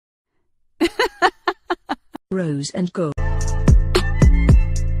Rose and Gold.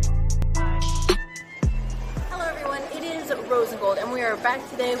 Hello everyone, it is Rosengold and we are back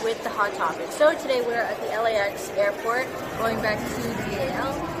today with the Hot Topics. So today we're at the LAX airport going back to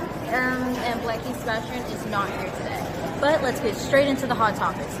DAL and Blackie Sebastian is not here today. But let's get straight into the Hot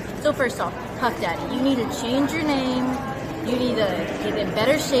Topics. So first off, Puff Daddy, you need to change your name, you need to get in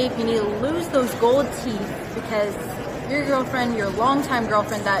better shape, you need to lose those gold teeth because your girlfriend, your longtime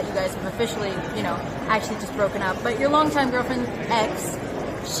girlfriend that you guys have officially, actually just broken up, but your longtime girlfriend, ex,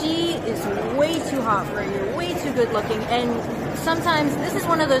 she is way too hot for you, way too good looking, and sometimes this is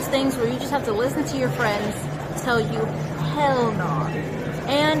one of those things where you just have to listen to your friends tell you, hell no.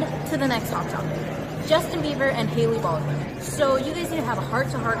 And to the next hot topic, Justin Bieber and Hailey Baldwin. So you guys need to have a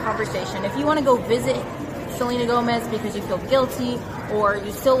heart-to-heart conversation. If you want to go visit Selena Gomez because you feel guilty or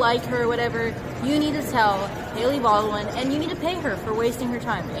you still like her or whatever, you need to tell Hailey Baldwin and you need to pay her for wasting her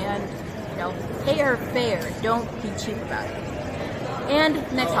time and, pay her fair. Don't be cheap about it. And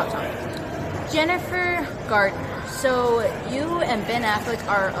next hot topic, Jennifer Garner. So you and Ben Affleck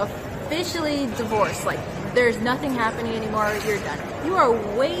are officially divorced. Like, there's nothing happening anymore. You're done. You are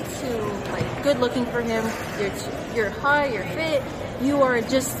way too good looking for him. You're hot. You're fit. You are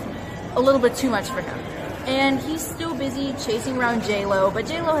just a little bit too much for him. And he's still busy chasing around J-Lo, but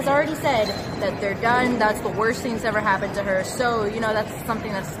J-Lo has already said that they're done. That's the worst thing that's ever happened to her. So, that's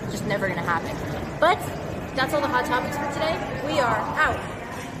something that's just never going to happen. But that's all the hot topics for today. We are out.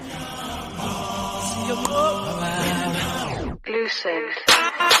 Lucid.